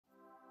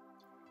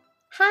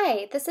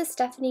Hi, this is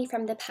Stephanie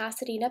from the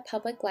Pasadena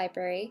Public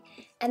Library,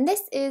 and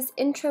this is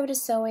Intro to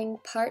Sewing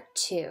Part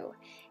 2.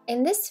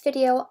 In this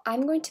video,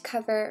 I'm going to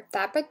cover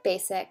fabric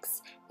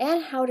basics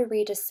and how to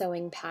read a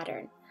sewing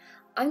pattern.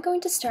 I'm going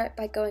to start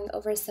by going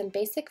over some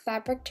basic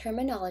fabric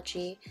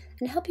terminology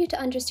and help you to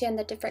understand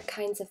the different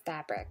kinds of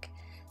fabric.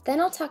 Then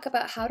I'll talk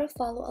about how to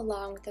follow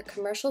along with a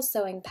commercial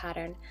sewing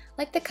pattern,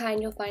 like the kind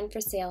you'll find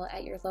for sale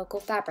at your local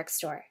fabric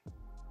store.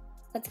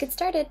 Let's get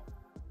started!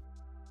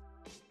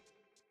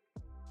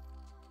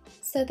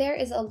 So there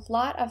is a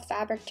lot of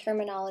fabric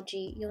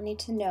terminology you'll need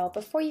to know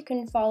before you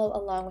can follow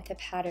along with a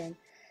pattern.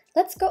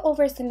 Let's go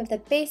over some of the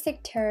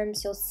basic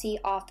terms you'll see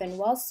often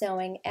while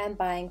sewing and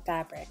buying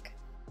fabric.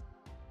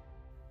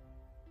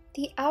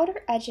 The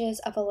outer edges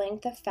of a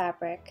length of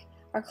fabric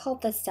are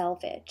called the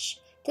selvage.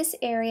 This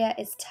area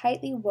is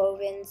tightly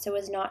woven so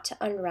as not to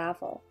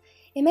unravel.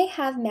 It may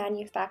have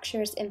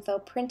manufacturer's info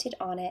printed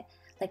on it,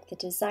 like the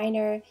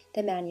designer,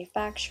 the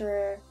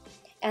manufacturer,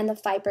 and the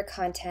fiber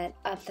content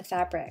of the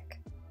fabric.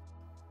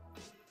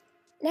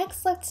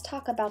 Next, let's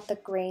talk about the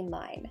grain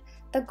line.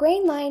 The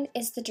grain line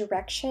is the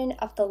direction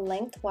of the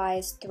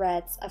lengthwise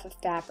threads of a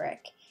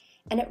fabric,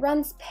 and it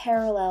runs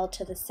parallel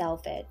to the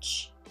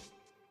selvage.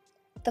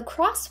 The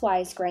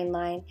crosswise grain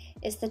line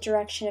is the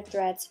direction of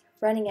threads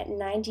running at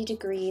 90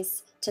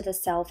 degrees to the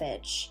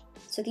selvage,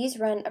 so these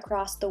run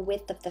across the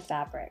width of the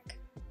fabric.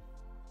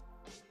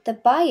 The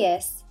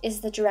bias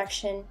is the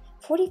direction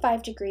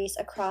 45 degrees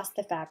across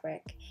the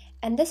fabric,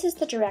 and this is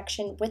the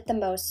direction with the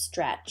most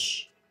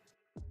stretch.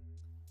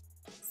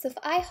 So if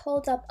I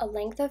hold up a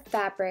length of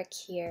fabric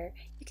here,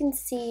 you can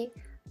see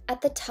at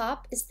the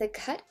top is the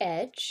cut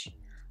edge,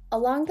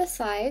 along the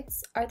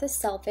sides are the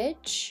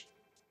selvage,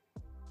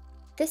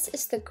 this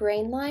is the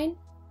grain line,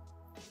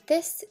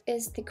 this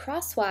is the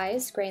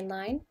crosswise grain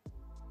line,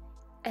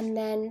 and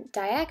then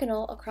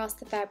diagonal across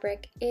the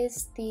fabric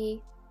is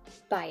the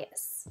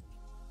bias.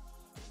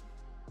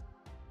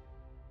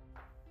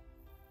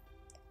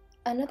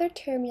 Another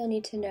term you'll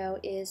need to know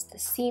is the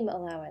seam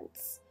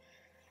allowance.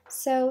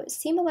 So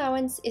seam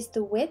allowance is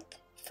the width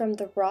from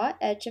the raw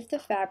edge of the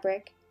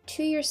fabric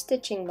to your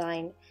stitching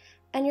line,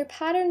 and your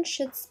pattern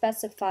should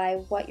specify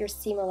what your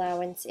seam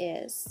allowance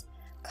is.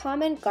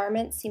 Common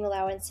garment seam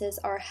allowances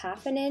are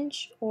 1/2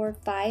 inch or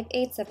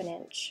 5/8 of an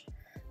inch.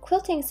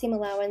 Quilting seam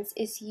allowance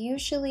is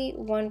usually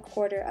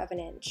 1/4 of an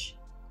inch.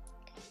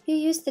 You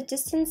use the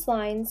distance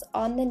lines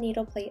on the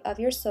needle plate of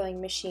your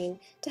sewing machine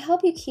to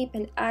help you keep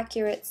an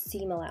accurate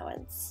seam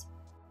allowance.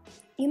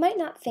 You might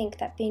not think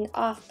that being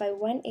off by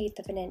 1/8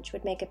 of an inch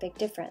would make a big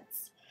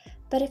difference,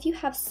 but if you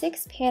have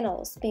 6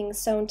 panels being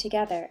sewn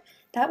together,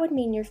 that would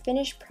mean your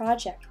finished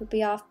project would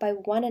be off by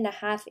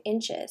 1.5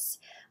 inches,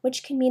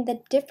 which can mean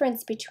the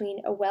difference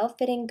between a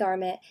well-fitting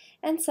garment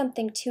and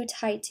something too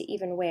tight to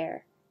even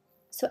wear.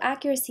 So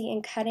accuracy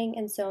in cutting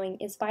and sewing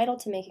is vital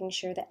to making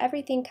sure that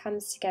everything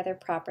comes together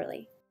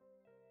properly.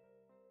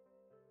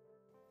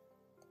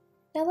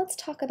 Now let's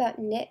talk about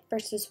knit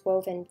versus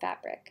woven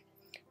fabric.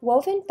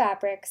 Woven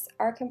fabrics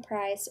are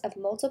comprised of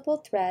multiple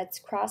threads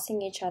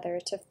crossing each other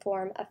to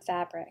form a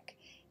fabric.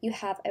 You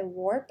have a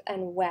warp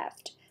and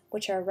weft,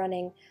 which are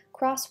running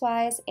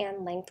crosswise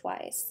and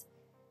lengthwise.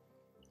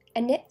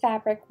 A knit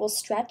fabric will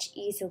stretch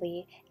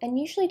easily and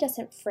usually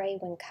doesn't fray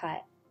when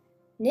cut.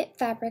 Knit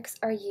fabrics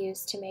are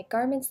used to make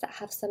garments that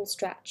have some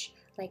stretch,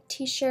 like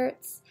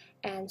t-shirts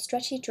and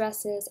stretchy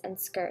dresses and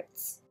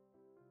skirts.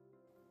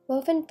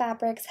 Woven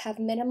fabrics have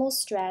minimal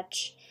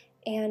stretch,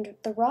 and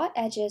the raw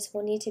edges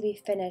will need to be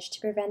finished to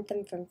prevent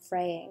them from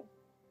fraying.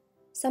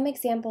 Some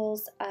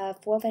examples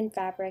of woven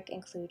fabric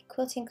include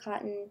quilting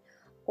cotton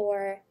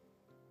or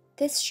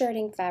this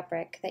shirting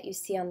fabric that you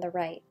see on the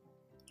right.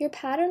 Your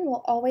pattern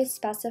will always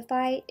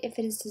specify if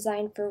it is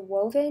designed for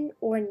woven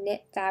or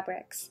knit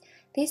fabrics.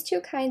 These two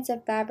kinds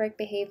of fabric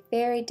behave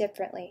very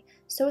differently,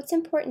 so it's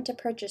important to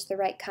purchase the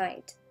right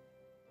kind.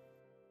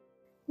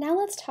 Now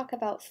let's talk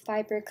about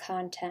fiber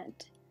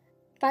content.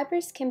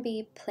 Fibers can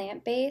be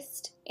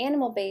plant-based,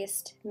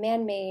 animal-based,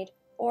 man-made,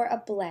 or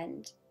a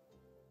blend.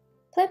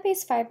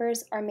 Plant-based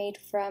fibers are made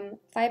from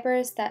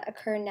fibers that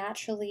occur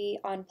naturally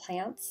on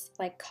plants,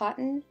 like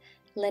cotton,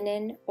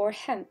 linen, or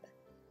hemp.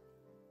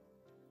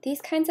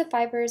 These kinds of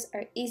fibers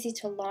are easy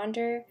to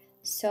launder,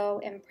 sew,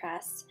 and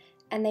press,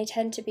 and they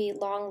tend to be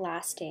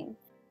long-lasting.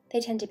 They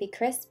tend to be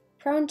crisp,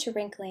 prone to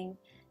wrinkling,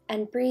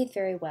 and breathe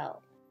very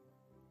well.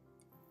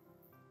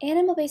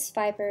 Animal-based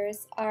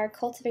fibers are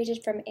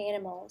cultivated from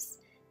animals.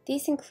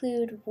 These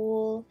include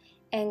wool,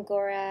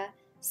 angora,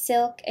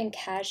 silk, and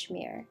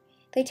cashmere.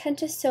 They tend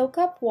to soak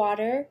up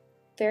water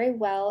very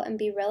well and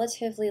be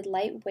relatively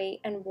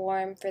lightweight and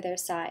warm for their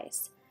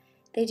size.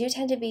 They do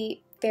tend to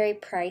be very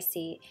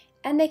pricey,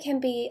 and they can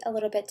be a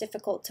little bit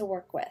difficult to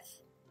work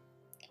with.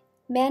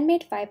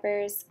 Man-made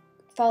fibers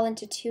fall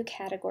into 2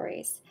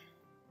 categories.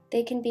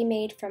 They can be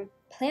made from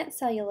plant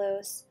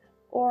cellulose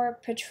or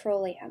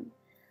petroleum.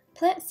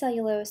 Plant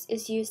cellulose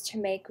is used to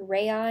make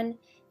rayon,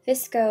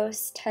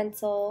 viscose,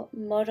 tensile,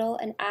 modal,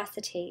 and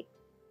acetate.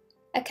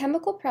 A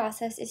chemical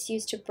process is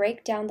used to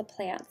break down the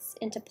plants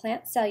into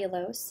plant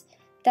cellulose,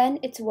 Then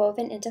it's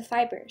woven into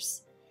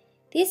fibers.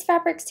 These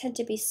fabrics tend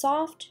to be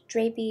soft,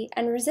 drapey,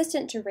 and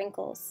resistant to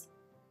wrinkles.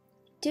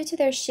 Due to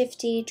their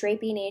shifty,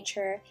 drapey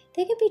nature,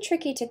 they can be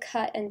tricky to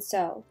cut and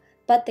sew,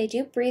 but they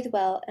do breathe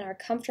well and are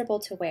comfortable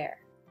to wear.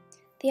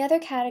 The other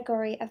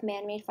category of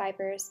man-made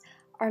fibers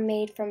are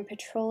made from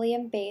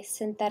petroleum-based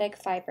synthetic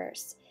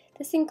fibers.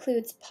 This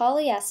includes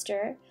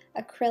polyester,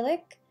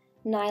 acrylic,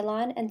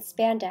 nylon, and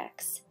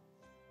spandex.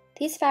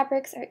 These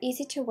fabrics are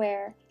easy to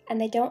wear and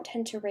they don't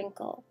tend to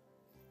wrinkle.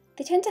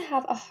 They tend to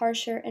have a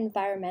harsher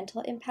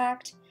environmental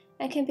impact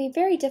and can be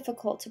very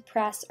difficult to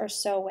press or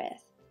sew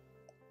with.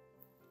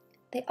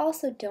 They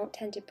also don't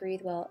tend to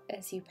breathe well,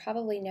 as you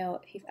probably know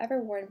if you've ever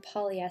worn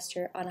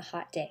polyester on a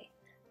hot day.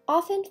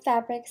 Often,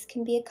 fabrics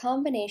can be a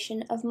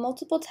combination of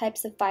multiple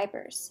types of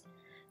fibers.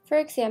 For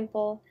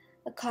example,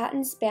 a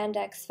cotton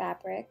spandex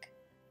fabric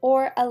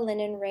or a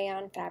linen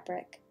rayon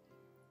fabric.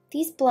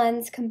 These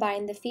blends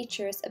combine the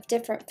features of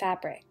different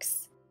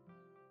fabrics.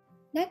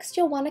 Next,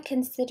 you'll want to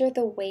consider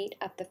the weight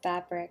of the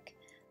fabric.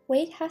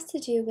 Weight has to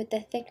do with the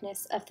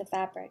thickness of the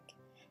fabric.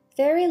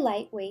 Very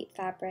lightweight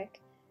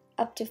fabric,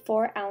 up to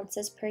 4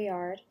 ounces per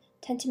yard,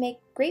 tend to make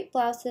great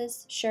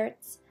blouses,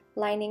 shirts,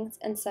 linings,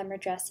 and summer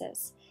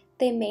dresses.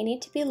 They may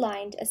need to be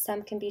lined as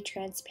some can be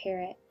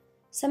transparent.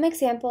 Some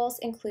examples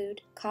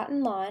include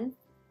cotton lawn,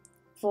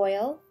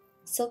 voile,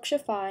 silk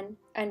chiffon,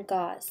 and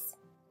gauze.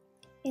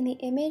 In the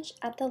image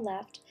at the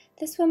left,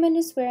 this woman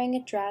is wearing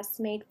a dress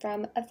made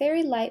from a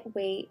very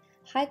lightweight,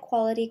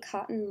 high-quality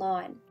cotton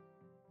lawn.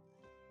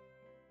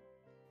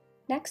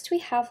 Next, we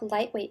have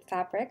lightweight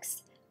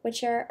fabrics,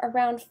 which are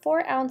around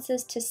 4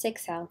 ounces to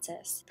 6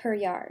 ounces per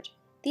yard.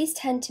 These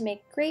tend to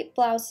make great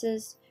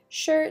blouses,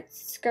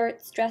 shirts,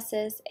 skirts,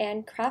 dresses,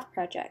 and craft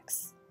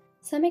projects.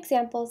 Some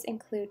examples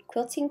include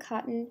quilting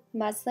cotton,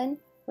 muslin,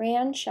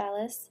 rayon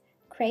challis,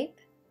 crepe,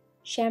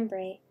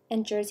 chambray,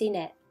 and jersey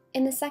knit.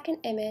 In the second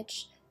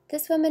image,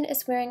 this woman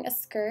is wearing a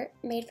skirt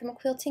made from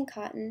quilting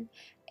cotton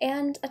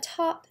and a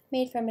top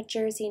made from a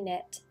jersey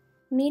knit.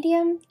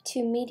 Medium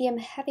to medium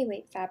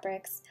heavyweight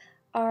fabrics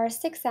are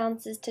 6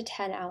 ounces to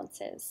 10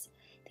 ounces.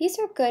 These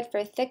are good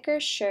for thicker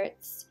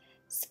shirts,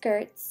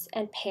 skirts,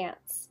 and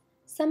pants.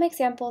 Some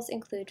examples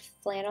include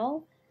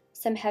flannel,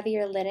 some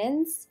heavier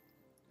linens,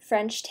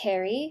 French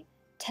terry,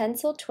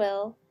 tencel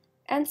twill,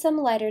 and some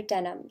lighter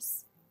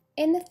denims.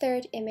 In the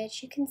third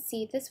image, you can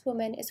see this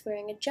woman is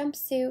wearing a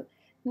jumpsuit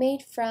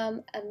made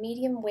from a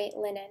medium weight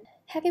linen.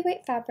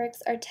 Heavyweight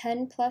fabrics are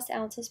 10 plus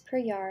ounces per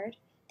yard.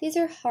 These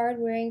are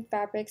hard-wearing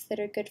fabrics that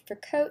are good for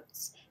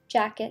coats,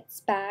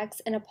 jackets,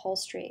 bags, and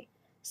upholstery.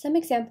 Some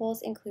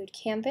examples include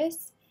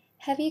canvas,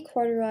 heavy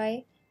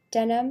corduroy,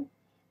 denim,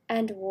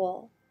 and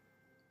wool.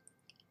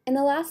 In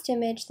the last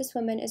image, this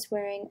woman is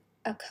wearing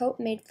a coat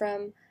made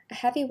from a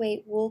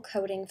heavyweight wool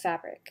coating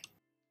fabric.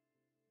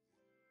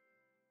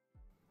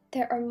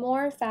 There are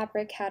more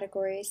fabric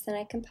categories than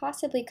I can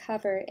possibly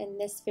cover in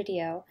this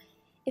video.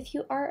 If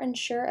you are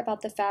unsure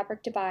about the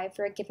fabric to buy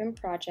for a given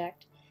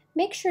project,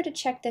 make sure to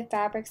check the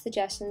fabric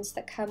suggestions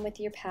that come with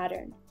your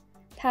pattern.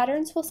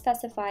 Patterns will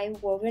specify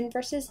woven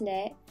versus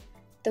knit,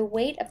 the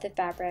weight of the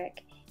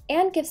fabric,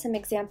 and give some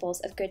examples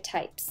of good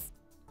types.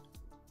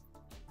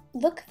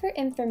 Look for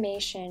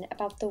information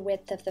about the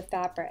width of the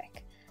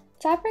fabric.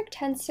 Fabric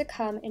tends to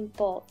come in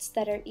bolts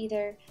that are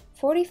either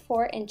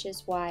 44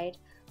 inches wide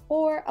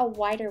or a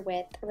wider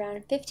width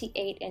around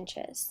 58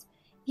 inches.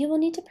 You will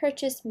need to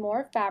purchase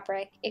more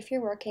fabric if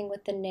you're working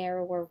with the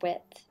narrower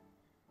width.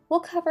 We'll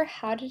cover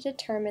how to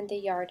determine the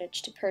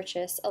yardage to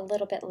purchase a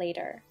little bit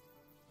later.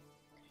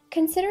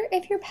 Consider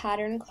if your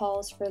pattern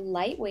calls for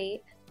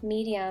lightweight,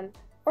 medium,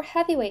 or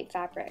heavyweight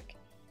fabric.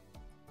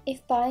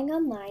 If buying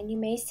online, you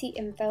may see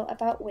info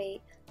about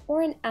weight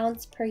or an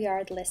ounce per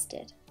yard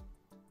listed.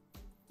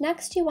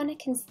 Next, you want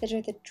to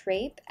consider the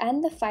drape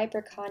and the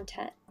fiber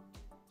content.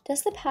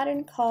 Does the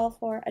pattern call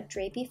for a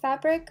drapey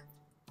fabric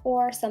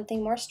or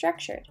something more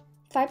structured?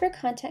 Fiber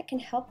content can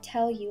help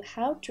tell you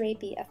how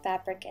drapey a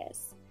fabric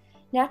is.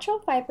 Natural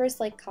fibers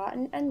like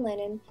cotton and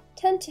linen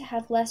tend to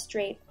have less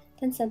drape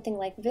than something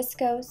like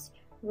viscose,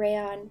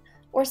 rayon,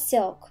 or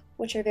silk,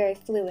 which are very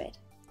fluid.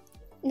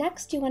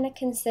 Next, you want to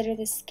consider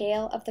the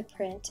scale of the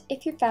print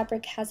if your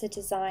fabric has a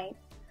design.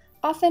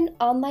 Often,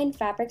 online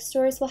fabric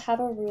stores will have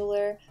a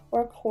ruler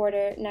or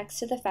quarter next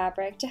to the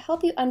fabric to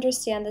help you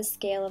understand the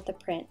scale of the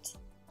print.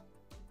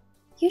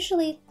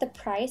 Usually, the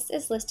price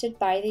is listed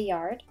by the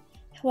yard.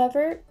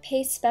 However,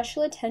 pay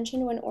special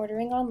attention when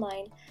ordering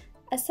online,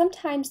 as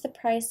sometimes the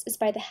price is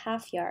by the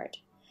half yard.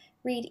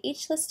 Read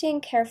each listing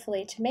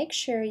carefully to make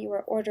sure you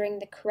are ordering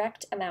the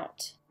correct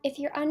amount. If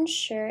you're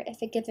unsure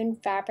if a given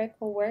fabric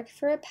will work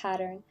for a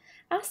pattern,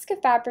 ask a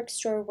fabric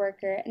store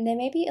worker and they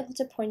may be able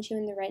to point you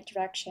in the right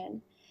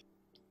direction.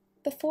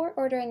 Before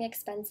ordering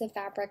expensive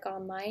fabric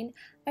online,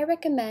 I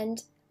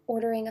recommend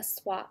ordering a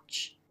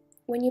swatch.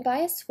 When you buy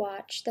a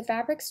swatch, the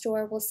fabric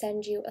store will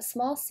send you a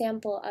small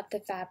sample of the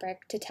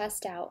fabric to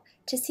test out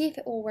to see if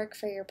it will work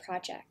for your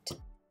project.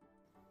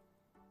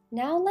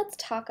 Now let's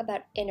talk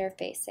about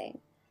interfacing.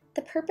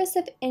 The purpose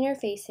of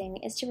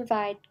interfacing is to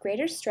provide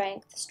greater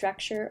strength,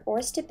 structure,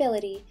 or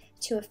stability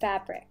to a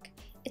fabric.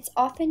 It's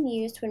often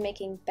used when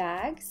making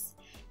bags,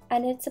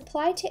 and it's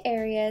applied to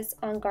areas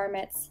on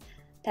garments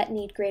that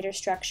need greater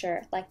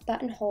structure, like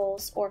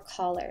buttonholes or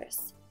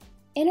collars.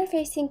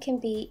 Interfacing can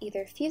be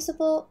either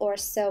fusible or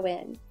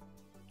sew-in.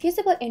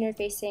 Fusible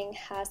interfacing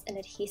has an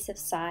adhesive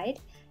side,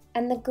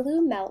 and the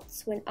glue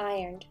melts when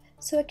ironed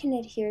so it can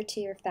adhere to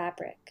your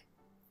fabric.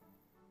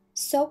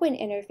 Sew-in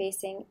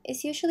interfacing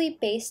is usually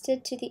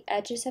basted to the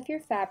edges of your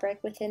fabric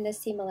within the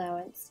seam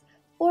allowance,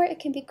 or it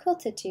can be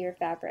quilted to your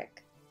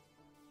fabric.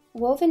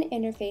 Woven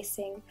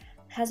interfacing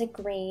has a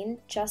grain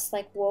just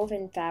like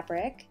woven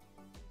fabric.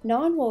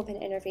 Non-woven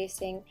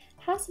interfacing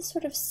has a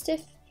sort of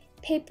stiff,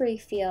 papery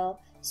feel,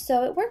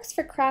 so it works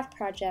for craft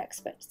projects,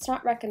 but it's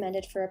not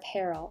recommended for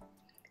apparel.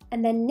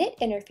 And then knit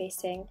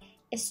interfacing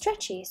is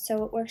stretchy,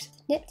 so it works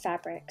with knit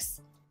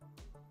fabrics.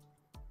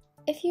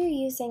 If you're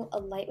using a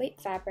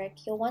lightweight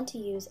fabric, you'll want to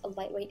use a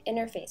lightweight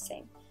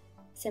interfacing.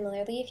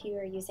 Similarly, if you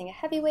are using a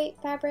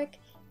heavyweight fabric,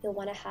 you'll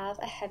want to have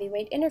a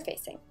heavyweight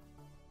interfacing.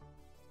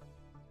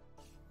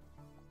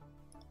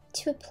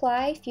 To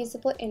apply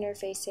fusible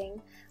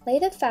interfacing, lay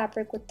the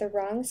fabric with the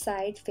wrong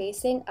side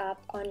facing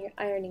up on your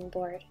ironing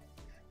board.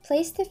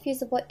 Place the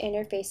fusible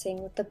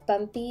interfacing with the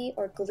bumpy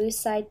or glue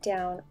side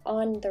down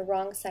on the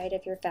wrong side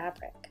of your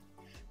fabric.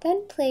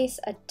 Then place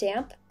a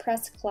damp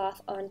press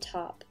cloth on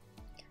top.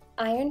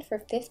 Iron for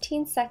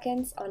 15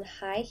 seconds on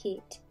high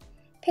heat.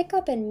 Pick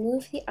up and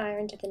move the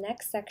iron to the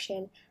next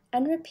section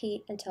and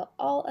repeat until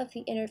all of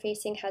the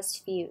interfacing has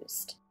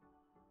fused.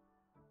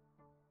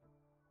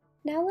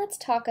 Now let's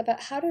talk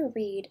about how to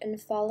read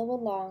and follow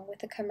along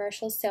with a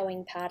commercial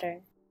sewing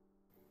pattern.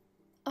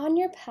 On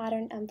your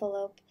pattern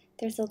envelope,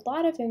 there's a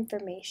lot of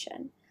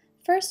information.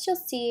 First, you'll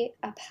see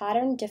a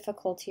pattern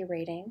difficulty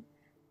rating.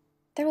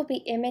 There will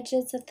be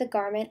images of the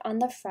garment on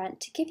the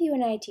front to give you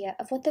an idea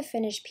of what the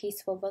finished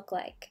piece will look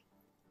like.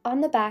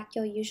 On the back,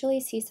 you'll usually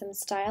see some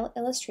style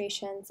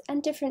illustrations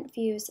and different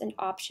views and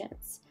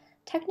options.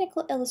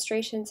 Technical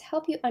illustrations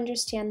help you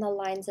understand the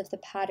lines of the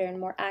pattern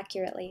more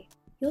accurately.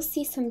 You'll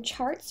see some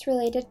charts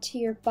related to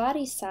your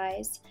body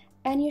size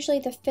and usually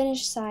the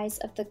finished size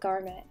of the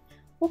garment.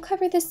 We'll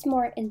cover this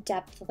more in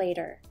depth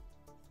later.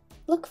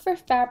 Look for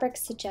fabric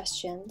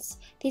suggestions.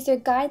 These are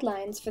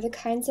guidelines for the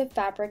kinds of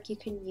fabric you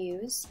can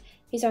use.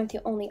 These aren't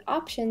the only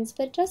options,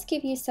 but it does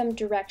give you some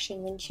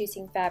direction when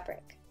choosing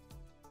fabric.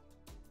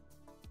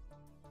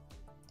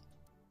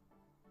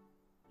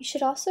 You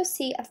should also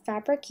see a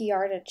fabric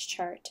yardage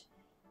chart.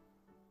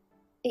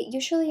 It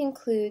usually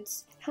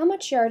includes how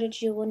much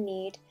yardage you will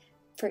need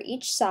for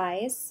each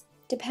size,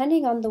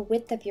 depending on the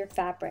width of your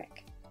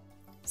fabric.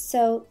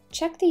 So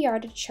check the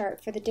yardage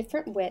chart for the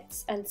different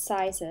widths and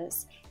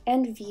sizes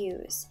and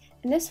views,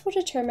 and this will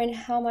determine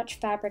how much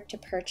fabric to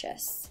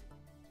purchase.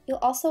 You'll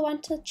also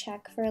want to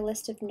check for a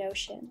list of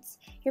notions.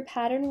 Your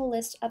pattern will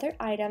list other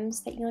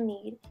items that you'll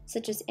need,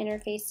 such as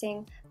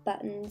interfacing,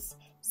 buttons,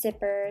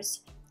 zippers,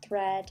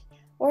 thread,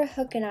 or a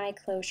hook and eye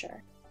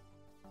closure.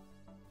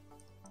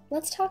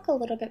 Let's talk a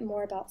little bit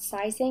more about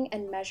sizing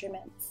and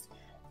measurements.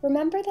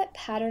 Remember that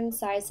pattern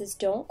sizes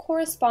don't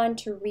correspond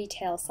to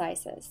retail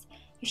sizes.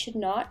 You should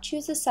not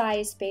choose a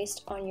size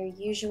based on your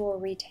usual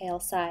retail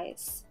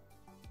size.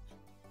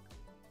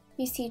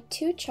 You see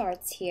two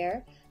charts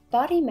here,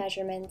 body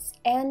measurements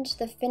and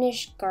the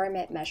finished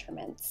garment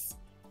measurements.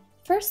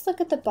 First, look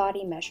at the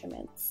body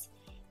measurements.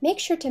 Make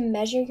sure to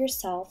measure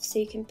yourself so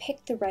you can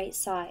pick the right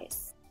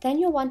size. Then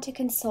you'll want to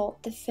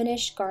consult the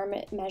finished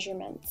garment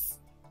measurements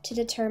to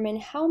determine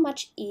how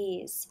much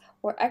ease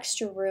or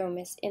extra room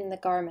is in the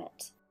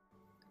garment.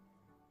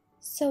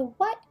 So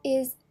what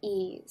is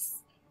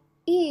ease?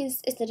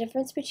 Ease is the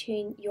difference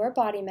between your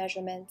body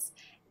measurements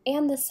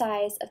and the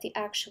size of the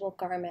actual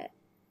garment.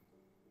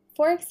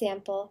 For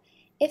example,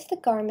 if the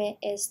garment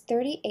is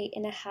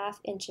 38.5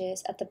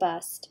 inches at the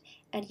bust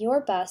and your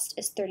bust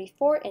is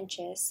 34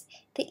 inches,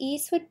 the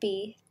ease would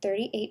be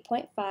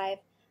 38.5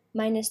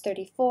 minus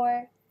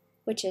 34,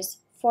 which is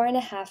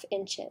 4.5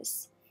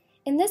 inches.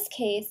 In this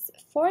case,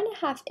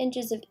 4.5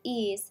 inches of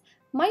ease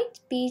might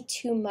be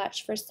too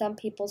much for some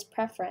people's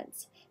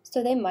preference,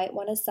 so they might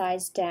want to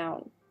size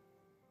down.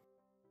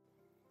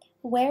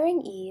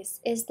 Wearing ease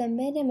is the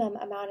minimum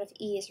amount of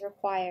ease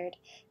required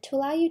to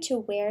allow you to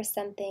wear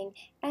something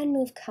and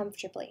move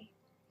comfortably.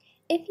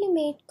 If you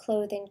made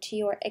clothing to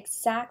your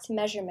exact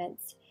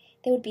measurements,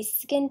 they would be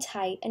skin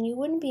tight and you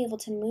wouldn't be able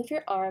to move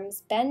your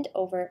arms, bend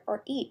over,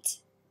 or eat.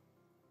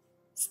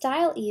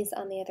 Style ease,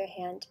 on the other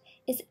hand,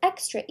 is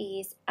extra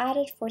ease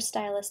added for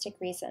stylistic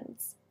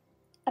reasons.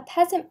 A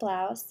peasant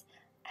blouse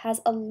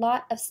has a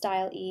lot of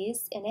style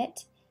ease in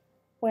it,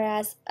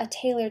 whereas a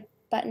tailored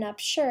button-up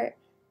shirt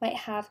might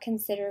have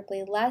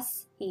considerably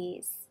less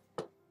ease.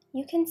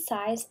 You can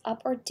size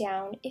up or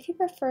down if you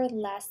prefer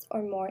less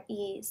or more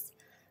ease.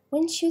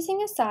 When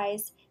choosing a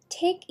size,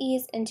 take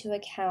ease into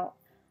account.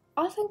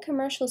 Often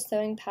commercial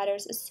sewing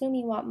patterns assume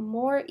you want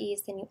more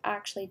ease than you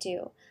actually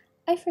do.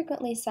 I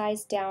frequently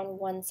size down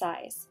one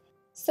size.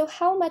 So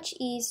how much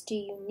ease do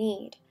you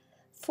need?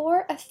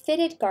 For a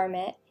fitted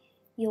garment,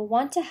 you'll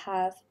want to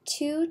have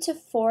 2 to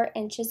 4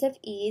 inches of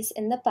ease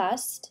in the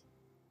bust,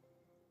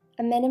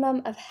 a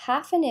minimum of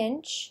 1/2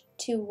 inch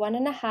to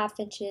 1.5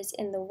 inches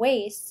in the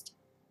waist,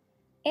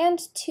 and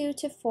 2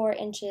 to 4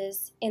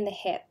 inches in the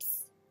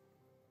hips.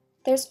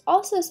 There's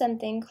also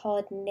something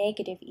called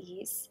negative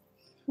ease.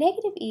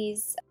 Negative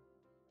ease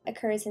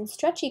occurs in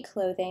stretchy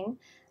clothing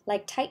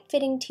like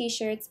tight-fitting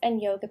t-shirts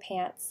and yoga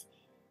pants.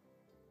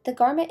 The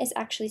garment is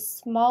actually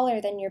smaller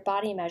than your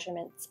body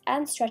measurements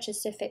and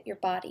stretches to fit your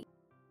body.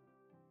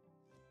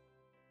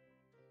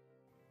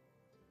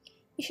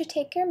 You should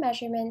take your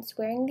measurements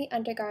wearing the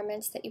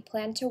undergarments that you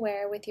plan to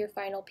wear with your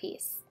final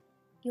piece.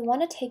 You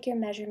want to take your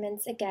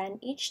measurements again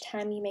each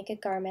time you make a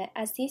garment,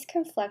 as these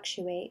can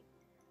fluctuate.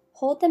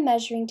 Hold the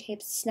measuring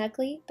tape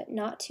snugly but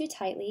not too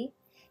tightly.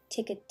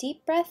 Take a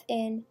deep breath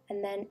in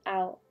and then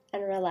out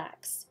and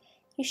relax.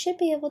 You should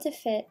be able to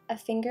fit a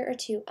finger or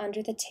two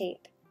under the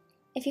tape.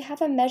 If you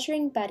have a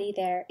measuring buddy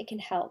there, it can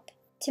help.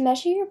 To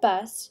measure your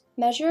bust,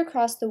 measure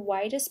across the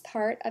widest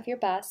part of your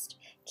bust,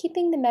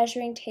 keeping the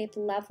measuring tape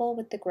level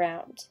with the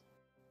ground.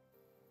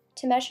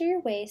 To measure your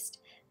waist,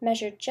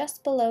 measure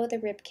just below the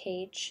rib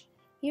cage,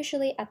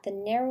 usually at the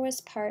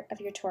narrowest part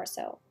of your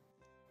torso.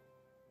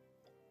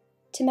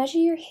 To measure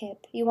your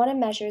hip, you want to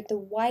measure the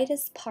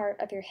widest part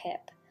of your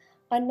hip.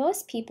 On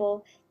most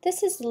people,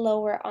 this is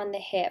lower on the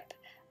hip,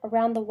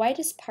 around the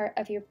widest part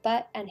of your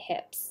butt and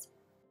hips.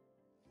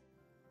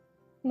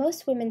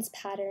 Most women's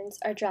patterns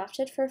are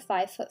drafted for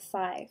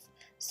 5'5",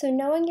 so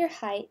knowing your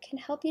height can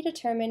help you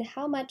determine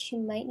how much you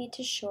might need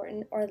to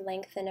shorten or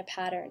lengthen a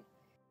pattern.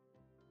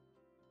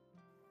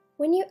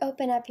 When you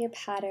open up your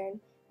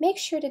pattern, make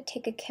sure to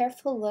take a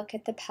careful look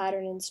at the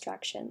pattern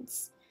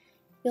instructions.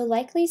 You'll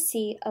likely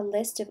see a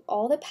list of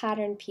all the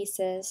pattern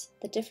pieces,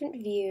 the different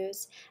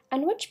views,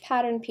 and which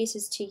pattern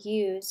pieces to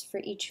use for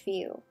each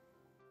view.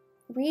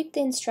 Read the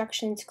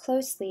instructions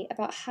closely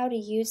about how to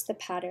use the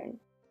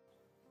pattern.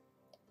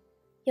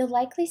 You'll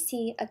likely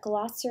see a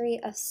glossary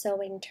of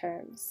sewing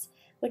terms,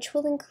 which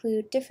will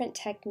include different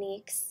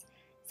techniques,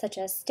 such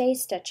as stay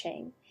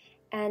stitching,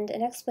 and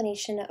an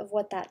explanation of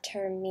what that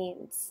term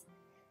means.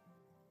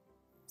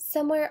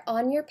 Somewhere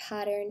on your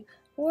pattern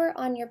or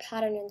on your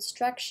pattern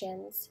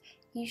instructions,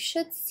 you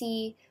should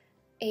see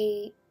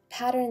a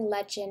pattern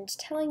legend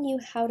telling you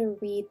how to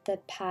read the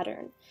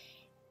pattern.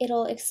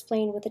 It'll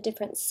explain what the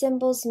different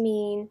symbols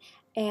mean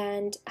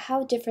and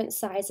how different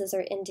sizes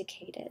are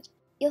indicated.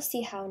 You'll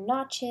see how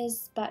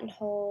notches,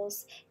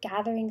 buttonholes,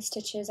 gathering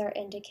stitches are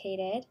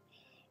indicated,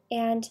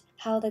 and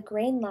how the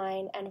grain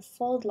line and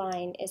fold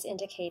line is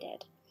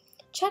indicated.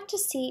 Check to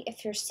see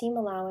if your seam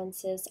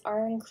allowances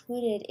are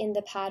included in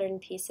the pattern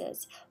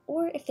pieces,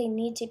 or if they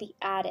need to be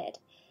added.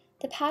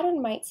 The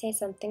pattern might say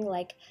something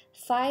like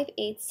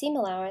 5/8 seam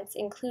allowance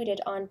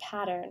included on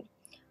pattern,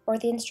 or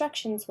the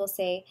instructions will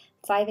say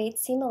 5/8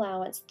 seam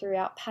allowance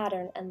throughout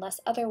pattern unless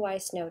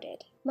otherwise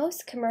noted.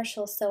 Most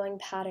commercial sewing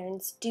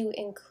patterns do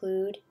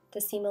include the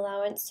seam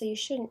allowance, so you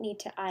shouldn't need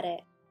to add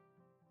it.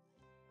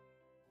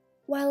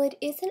 While it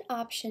is an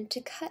option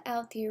to cut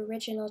out the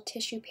original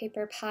tissue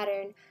paper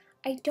pattern,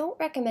 I don't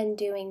recommend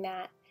doing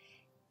that.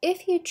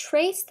 If you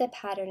trace the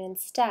pattern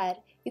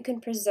instead, you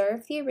can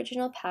preserve the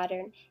original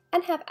pattern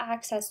and have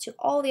access to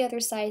all the other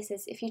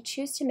sizes if you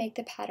choose to make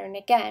the pattern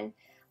again,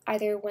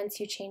 either once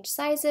you change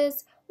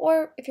sizes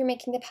or if you're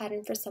making the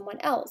pattern for someone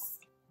else.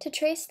 To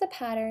trace the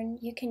pattern,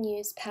 you can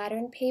use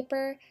pattern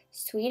paper,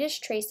 Swedish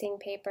tracing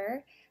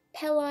paper,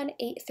 Pellon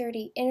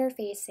 830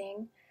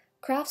 interfacing,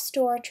 craft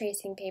store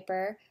tracing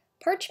paper,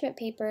 parchment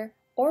paper,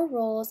 or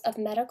rolls of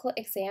medical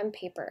exam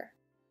paper.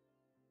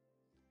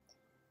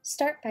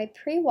 Start by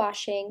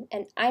pre-washing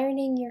and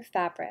ironing your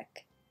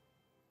fabric.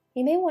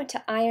 You may want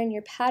to iron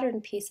your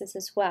pattern pieces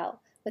as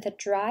well, with a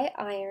dry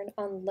iron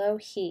on low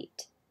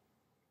heat.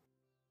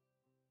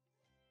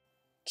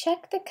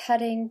 Check the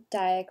cutting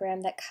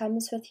diagram that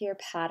comes with your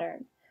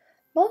pattern.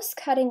 Most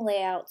cutting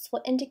layouts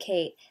will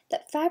indicate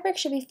that fabric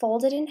should be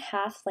folded in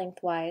half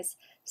lengthwise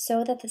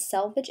so that the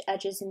selvage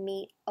edges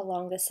meet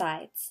along the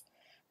sides.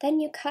 Then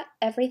you cut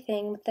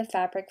everything with the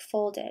fabric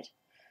folded.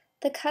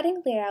 The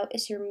cutting layout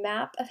is your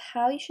map of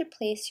how you should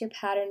place your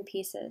pattern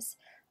pieces,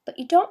 but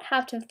you don't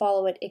have to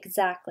follow it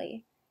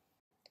exactly.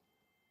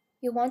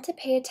 You'll want to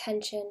pay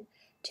attention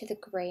to the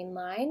grain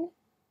line,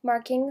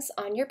 markings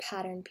on your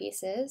pattern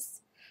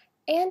pieces,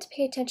 and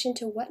pay attention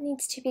to what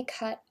needs to be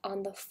cut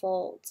on the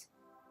fold.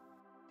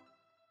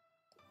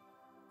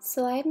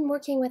 So I'm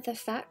working with a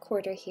fat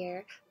quarter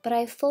here, but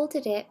I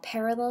folded it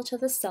parallel to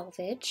the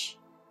selvage.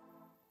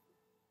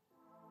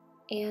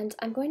 And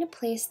I'm going to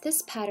place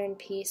this pattern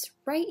piece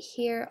right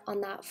here on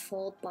that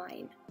fold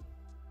line.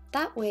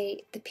 That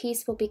way the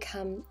piece will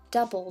become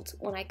doubled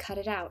when I cut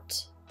it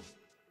out.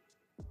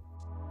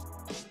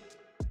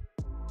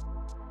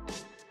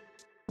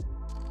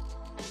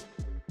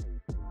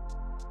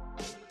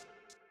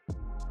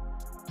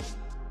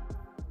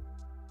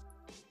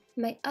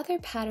 My other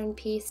pattern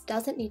piece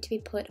doesn't need to be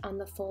put on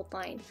the fold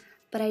line,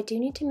 but I do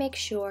need to make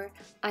sure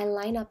I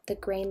line up the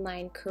grain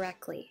line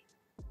correctly.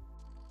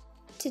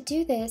 To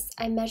do this,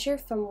 I measure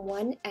from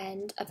one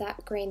end of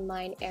that grain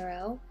line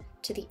arrow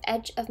to the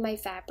edge of my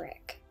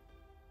fabric.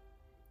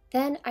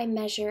 Then I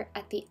measure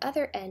at the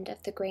other end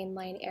of the grain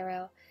line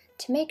arrow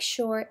to make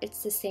sure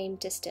it's the same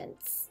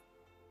distance.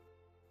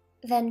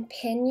 Then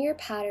pin your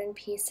pattern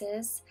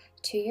pieces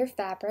to your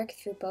fabric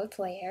through both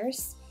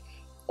layers,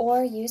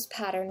 or use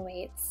pattern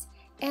weights,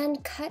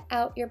 and cut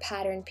out your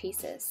pattern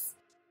pieces.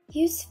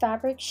 Use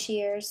fabric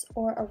shears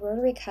or a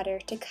rotary cutter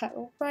to cut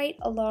right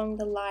along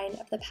the line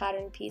of the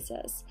pattern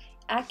pieces.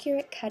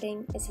 Accurate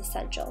cutting is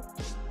essential.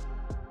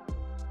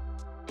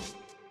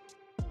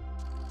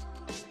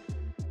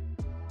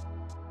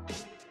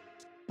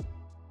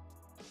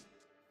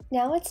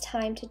 Now it's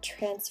time to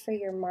transfer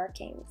your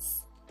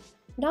markings.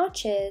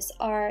 Notches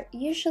are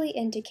usually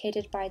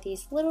indicated by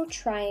these little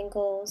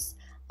triangles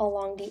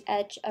along the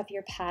edge of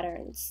your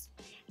patterns,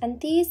 and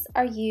these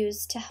are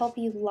used to help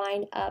you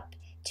line up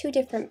two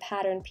different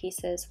pattern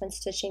pieces when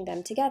stitching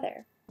them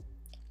together.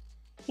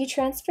 You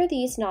transfer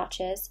these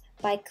notches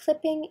by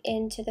clipping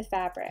into the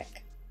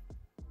fabric.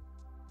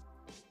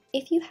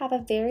 If you have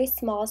a very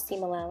small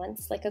seam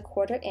allowance, like a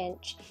 1/4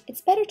 inch, it's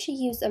better to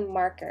use a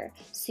marker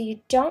so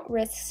you don't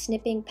risk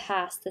snipping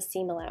past the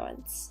seam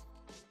allowance.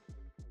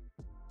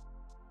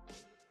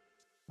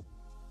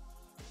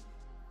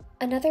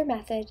 Another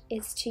method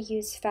is to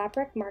use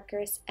fabric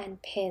markers and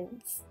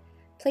pins.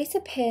 Place a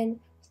pin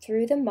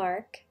through the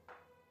mark,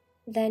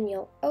 then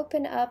you'll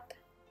open up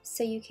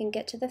so you can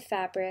get to the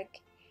fabric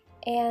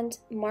and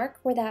mark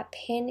where that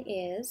pin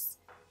is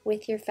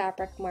with your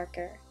fabric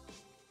marker.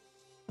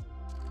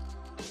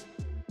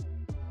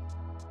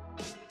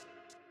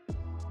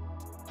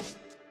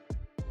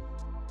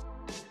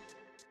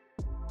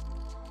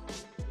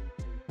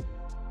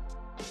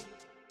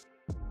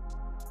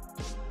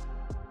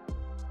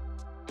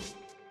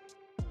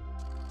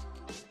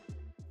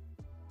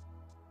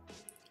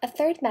 A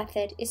third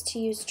method is to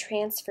use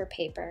transfer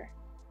paper.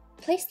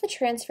 Place the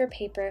transfer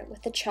paper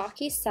with the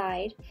chalky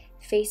side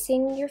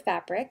facing your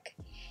fabric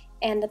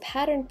and the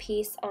pattern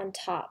piece on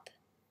top.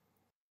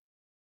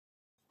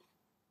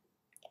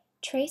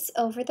 Trace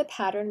over the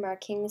pattern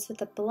markings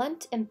with a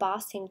blunt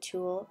embossing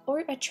tool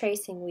or a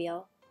tracing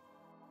wheel.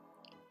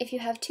 If you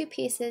have two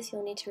pieces,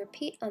 you'll need to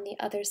repeat on the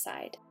other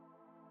side.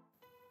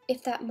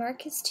 If that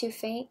mark is too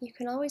faint, you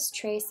can always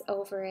trace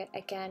over it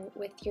again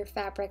with your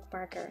fabric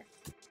marker.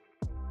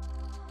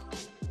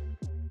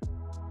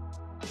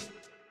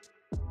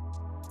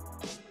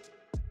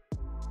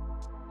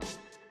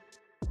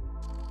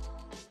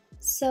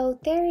 So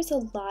there is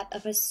a lot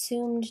of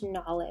assumed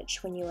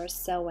knowledge when you are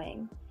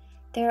sewing.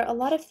 There are a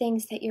lot of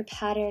things that your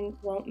pattern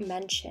won't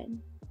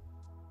mention.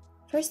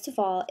 First of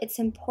all, it's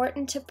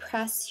important to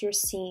press your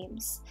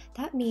seams.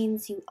 That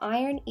means you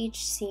iron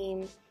each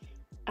seam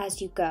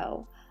as you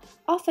go.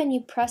 Often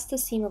you press the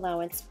seam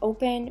allowance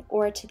open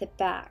or to the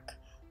back,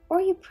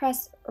 or you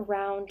press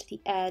around the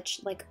edge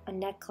like a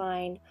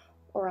neckline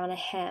or on a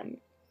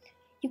hem.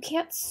 You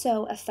can't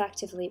sew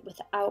effectively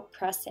without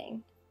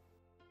pressing.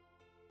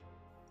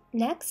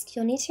 Next,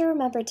 you'll need to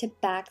remember to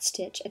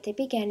backstitch at the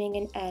beginning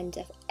and end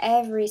of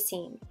every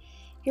seam.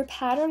 Your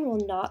pattern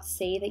will not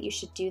say that you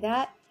should do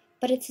that,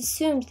 but it's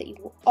assumed that you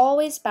will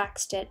always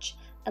backstitch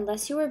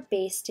unless you are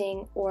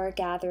basting or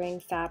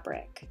gathering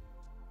fabric.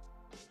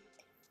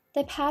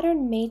 The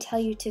pattern may tell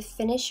you to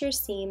finish your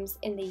seams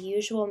in the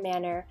usual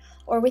manner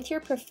or with your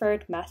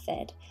preferred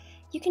method.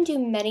 You can do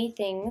many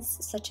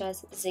things such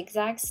as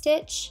zigzag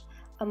stitch,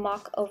 a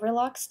mock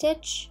overlock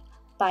stitch,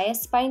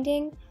 bias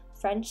binding,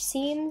 French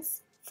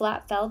seams,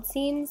 flat felled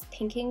seams,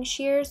 pinking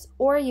shears,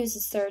 or use a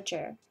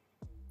serger.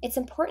 It's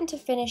important to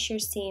finish your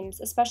seams,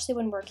 especially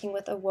when working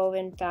with a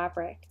woven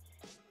fabric.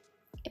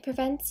 It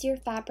prevents your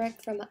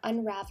fabric from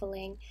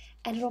unraveling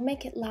and it'll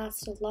make it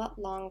last a lot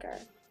longer.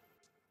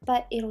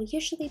 But it'll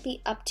usually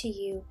be up to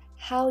you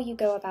how you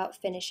go about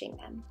finishing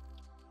them.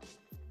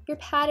 Your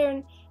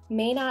pattern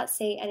may not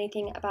say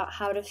anything about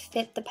how to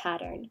fit the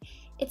pattern.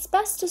 It's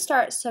best to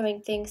start sewing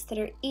things that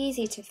are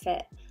easy to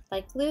fit,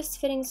 like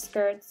loose-fitting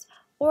skirts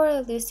or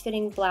a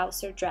loose-fitting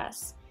blouse or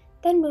dress,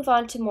 then move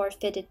on to more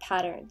fitted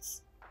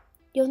patterns.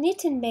 You'll need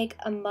to make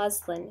a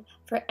muslin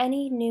for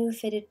any new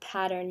fitted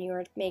pattern you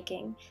are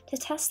making to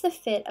test the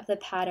fit of the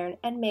pattern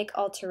and make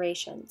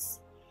alterations.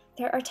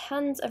 There are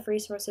tons of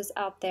resources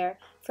out there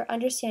for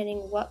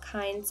understanding what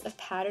kinds of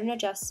pattern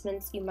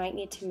adjustments you might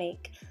need to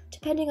make,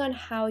 depending on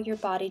how your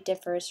body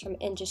differs from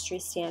industry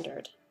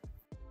standard.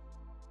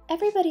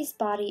 Everybody's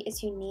body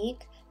is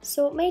unique,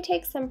 so it may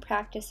take some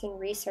practice and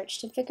research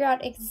to figure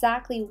out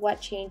exactly what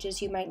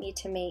changes you might need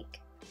to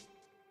make.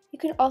 You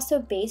can also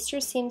baste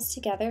your seams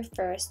together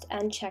first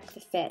and check the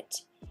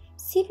fit.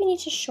 See if you need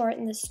to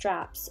shorten the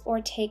straps or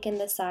take in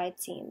the side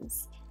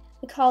seams.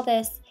 We call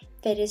this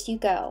fit as you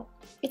go.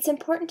 It's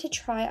important to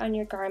try on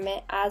your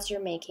garment as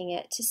you're making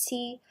it to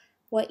see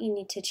what you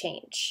need to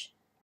change.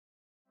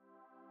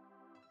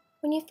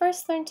 When you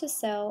first learn to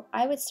sew,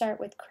 I would start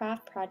with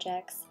craft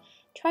projects.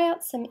 Try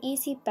out some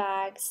easy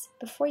bags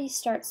before you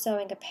start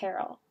sewing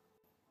apparel.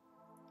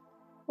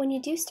 When you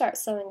do start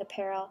sewing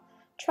apparel,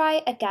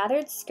 Try a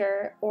gathered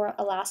skirt or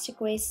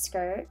elastic waist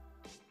skirt,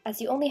 as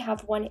you only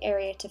have one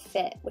area to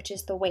fit, which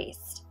is the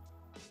waist.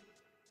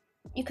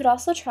 You could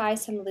also try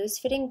some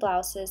loose-fitting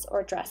blouses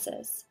or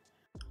dresses.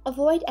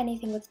 Avoid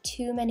anything with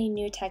too many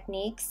new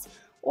techniques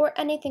or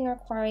anything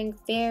requiring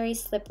very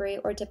slippery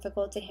or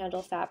difficult to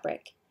handle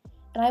fabric.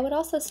 And I would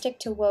also stick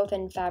to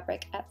woven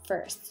fabric at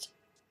first.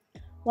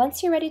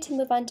 Once you're ready to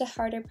move on to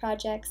harder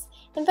projects,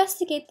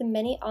 investigate the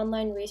many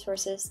online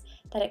resources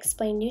that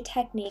explain new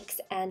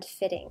techniques and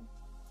fitting.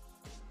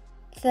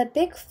 The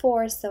big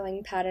four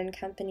sewing pattern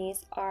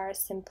companies are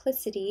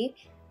Simplicity,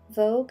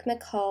 Vogue,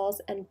 McCall's,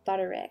 and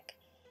Butterick.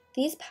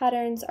 These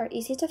patterns are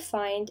easy to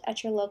find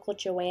at your local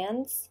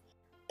Joann's,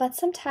 but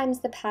sometimes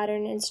the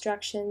pattern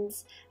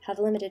instructions have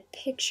limited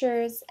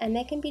pictures and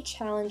they can be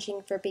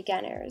challenging for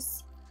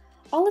beginners.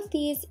 All of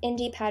these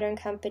indie pattern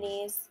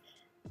companies,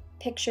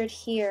 pictured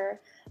here,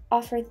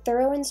 offer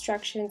thorough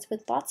instructions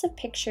with lots of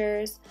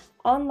pictures,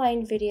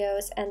 online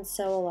videos, and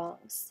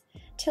sew-alongs.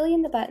 Tilly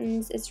and the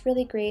Buttons is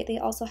really great. They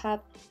also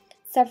have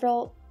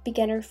several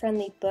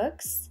beginner-friendly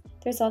books.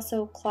 There's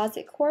also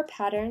Closet Core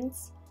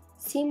Patterns,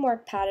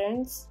 Seamwork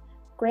Patterns,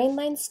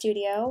 Grainline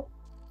Studio,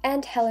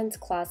 and Helen's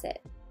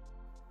Closet.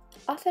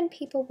 Often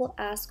people will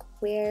ask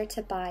where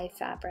to buy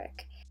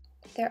fabric.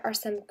 There are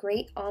some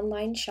great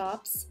online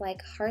shops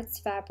like Hearts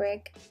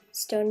Fabric,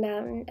 Stone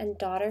Mountain, and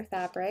Daughter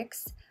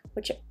Fabrics,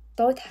 which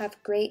both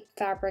have great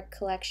fabric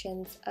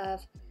collections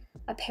of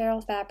apparel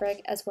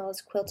fabric as well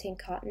as quilting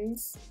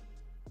cottons.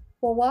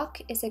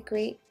 Wawak is a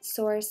great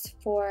source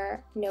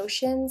for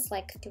notions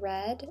like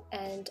thread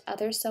and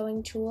other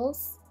sewing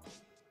tools.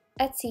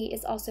 Etsy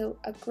is also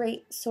a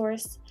great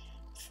source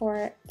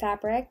for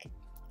fabric.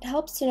 It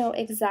helps to know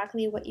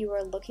exactly what you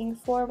are looking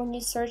for when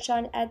you search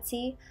on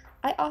Etsy.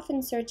 I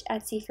often search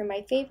Etsy for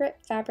my favorite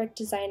fabric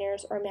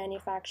designers or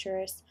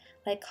manufacturers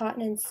like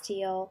Cotton and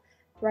Steel,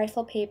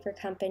 Rifle Paper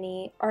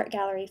Company, Art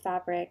Gallery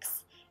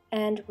Fabrics,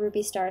 and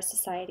Ruby Star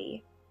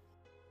Society.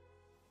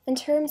 In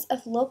terms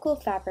of local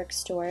fabric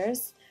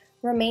stores,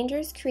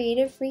 Remainders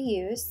Creative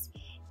Reuse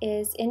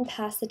is in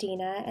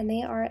Pasadena, and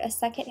they are a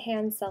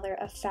second-hand seller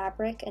of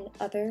fabric and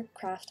other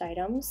craft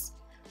items.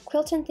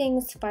 Quilt and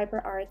Things Fiber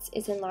Arts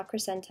is in La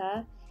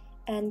Crescenta,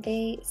 and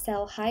they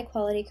sell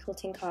high-quality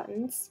quilting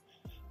cottons.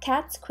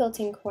 Kat's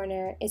Quilting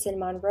Corner is in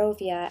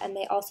Monrovia, and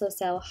they also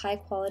sell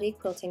high-quality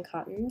quilting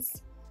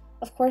cottons.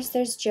 Of course,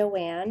 there's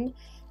Joann.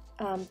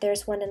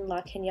 There's one in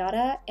La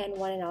Cañada and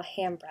one in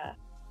Alhambra,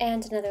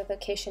 and another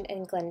location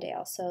in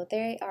Glendale, so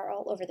they are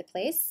all over the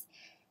place.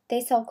 They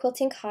sell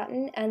quilting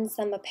cotton and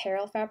some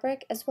apparel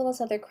fabric, as well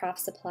as other craft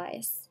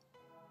supplies.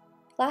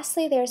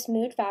 Lastly, there's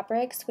Mood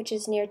Fabrics, which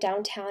is near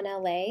downtown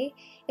LA.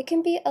 It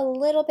can be a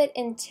little bit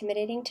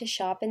intimidating to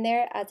shop in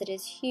there as it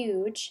is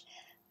huge,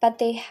 but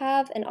they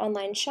have an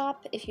online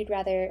shop if you'd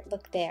rather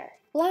look there.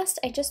 Last,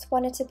 I just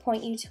wanted to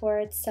point you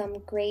towards some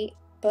great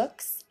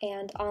books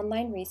and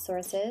online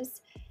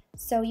resources.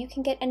 So you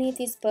can get any of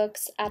these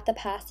books at the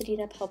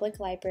Pasadena Public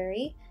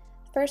Library.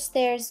 First,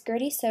 there's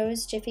Gertie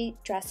Sews Jiffy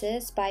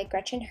Dresses by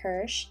Gretchen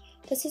Hirsch.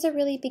 This is a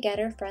really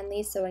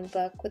beginner-friendly sewing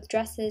book with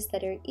dresses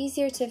that are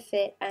easier to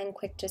fit and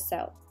quick to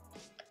sew.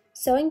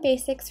 Sewing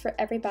Basics for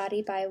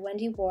Everybody by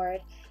Wendy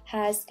Ward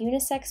has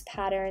unisex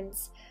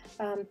patterns,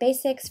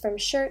 basics from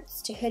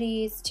shirts to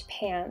hoodies to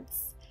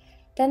pants.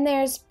 Then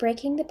there's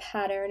Breaking the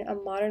Pattern, A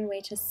Modern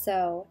Way to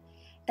Sew,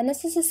 and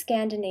this is a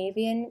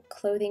Scandinavian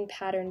clothing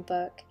pattern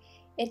book.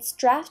 It's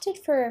drafted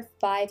for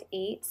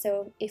 5'8",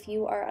 so if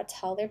you are a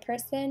taller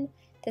person,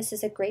 this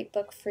is a great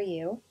book for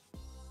you.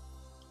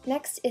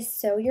 Next is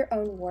Sew Your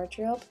Own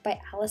Wardrobe by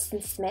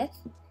Allison Smith.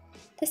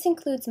 This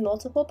includes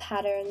multiple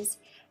patterns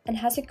and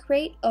has a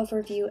great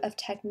overview of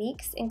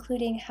techniques,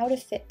 including how to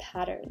fit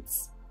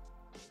patterns.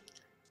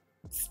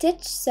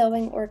 Stitch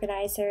Sewing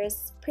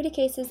Organizers, Pretty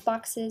Cases,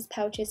 Boxes,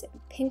 Pouches,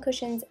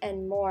 Pincushions,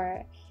 and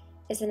more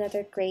is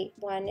another great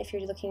one if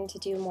you're looking to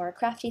do more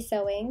crafty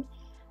sewing.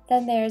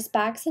 Then there's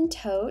Bags and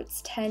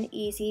Totes, 10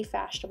 Easy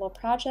Fashionable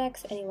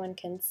Projects Anyone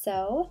Can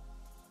Sew.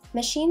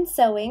 Machine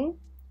Sewing,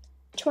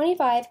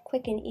 25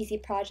 Quick and Easy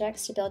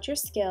Projects to Build Your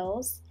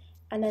Skills.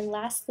 And then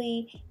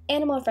lastly,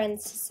 Animal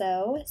Friends to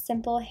Sew,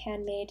 Simple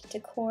Handmade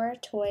Decor,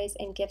 Toys,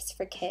 and Gifts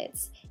for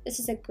Kids. This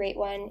is a great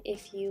one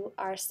if you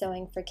are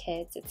sewing for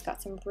kids. It's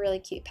got some really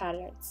cute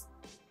patterns.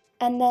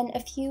 And then a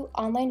few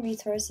online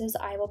resources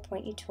I will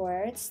point you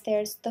towards.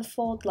 There's the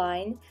Fold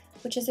Line,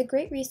 which is a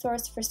great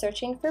resource for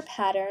searching for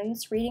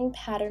patterns, reading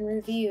pattern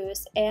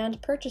reviews,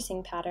 and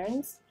purchasing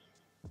patterns.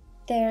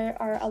 There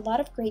are a lot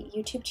of great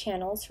YouTube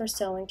channels for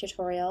sewing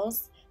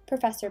tutorials.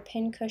 Professor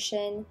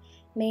Pincushion,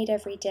 Made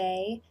Every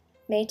Day,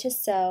 Made to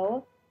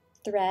Sew,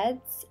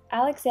 Threads,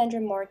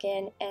 Alexandra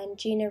Morgan, and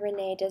Gina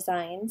Renee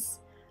Designs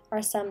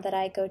are some that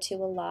I go to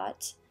a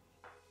lot.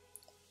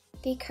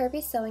 The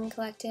Curvy Sewing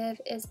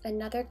Collective is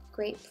another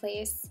great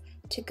place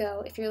to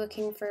go if you're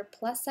looking for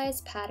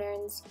plus-size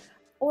patterns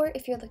or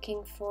if you're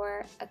looking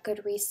for a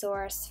good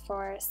resource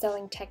for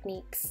sewing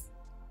techniques.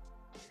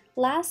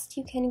 Last,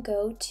 you can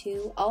go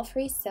to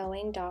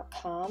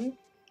allfreesewing.com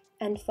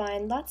and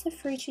find lots of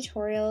free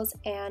tutorials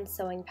and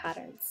sewing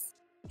patterns.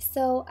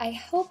 So I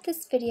hope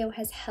this video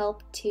has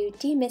helped to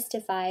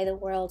demystify the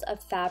world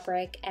of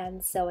fabric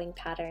and sewing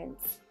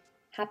patterns.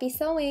 Happy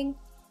sewing!